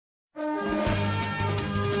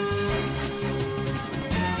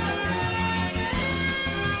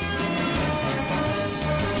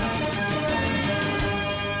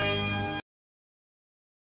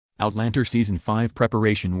Outlander Season 5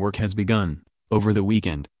 preparation work has begun. Over the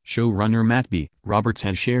weekend, showrunner Matt B. Roberts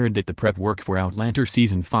has shared that the prep work for Outlander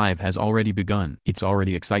Season 5 has already begun. It's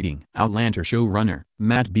already exciting. Outlander showrunner,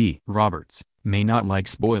 Matt B. Roberts, may not like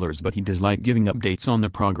spoilers, but he does like giving updates on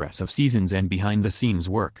the progress of seasons and behind-the-scenes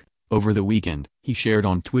work. Over the weekend, he shared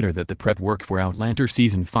on Twitter that the prep work for Outlander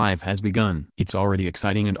Season 5 has begun. It's already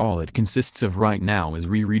exciting, and all it consists of right now is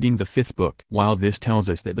rereading the 5th book. While this tells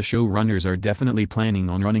us that the showrunners are definitely planning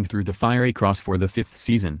on running through the fiery cross for the 5th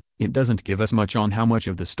season, it doesn't give us much on how much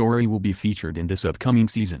of the story will be featured in this upcoming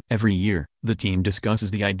season. Every year, the team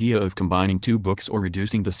discusses the idea of combining 2 books or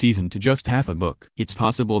reducing the season to just half a book. It's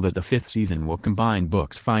possible that the 5th season will combine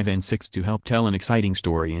books 5 and 6 to help tell an exciting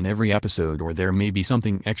story in every episode, or there may be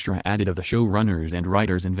something extra added of the showrunners and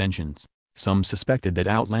writers' inventions. Some suspected that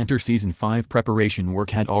Outlander Season 5 preparation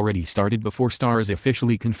work had already started before Starz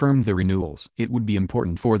officially confirmed the renewals. It would be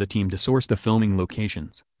important for the team to source the filming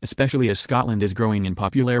locations, especially as Scotland is growing in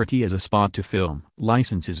popularity as a spot to film.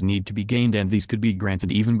 Licenses need to be gained, and these could be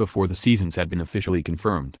granted even before the seasons had been officially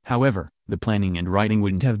confirmed. However, the planning and writing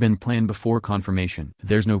wouldn't have been planned before confirmation.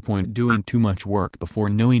 There's no point doing too much work before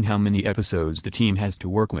knowing how many episodes the team has to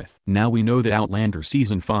work with. Now we know that Outlander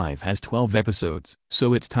Season 5 has 12 episodes,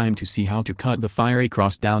 so it's time to see how to cut the fiery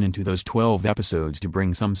cross down into those 12 episodes to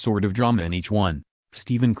bring some sort of drama in each one.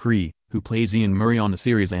 Stephen Cree, who plays Ian Murray on the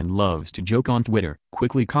series and loves to joke on Twitter,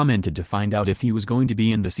 quickly commented to find out if he was going to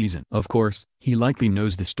be in the season. Of course, he likely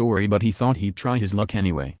knows the story, but he thought he'd try his luck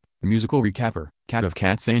anyway. The musical recapper, Cat of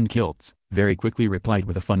Cats and Kilts, very quickly replied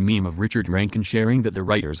with a fun meme of Richard Rankin sharing that the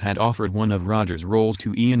writers had offered one of Roger's roles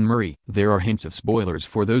to Ian Murray. There are hints of spoilers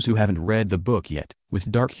for those who haven't read the book yet,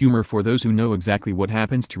 with dark humor for those who know exactly what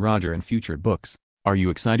happens to Roger in future books. Are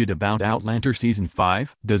you excited about Outlander Season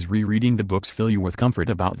 5? Does rereading the books fill you with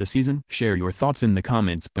comfort about the season? Share your thoughts in the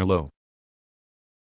comments below.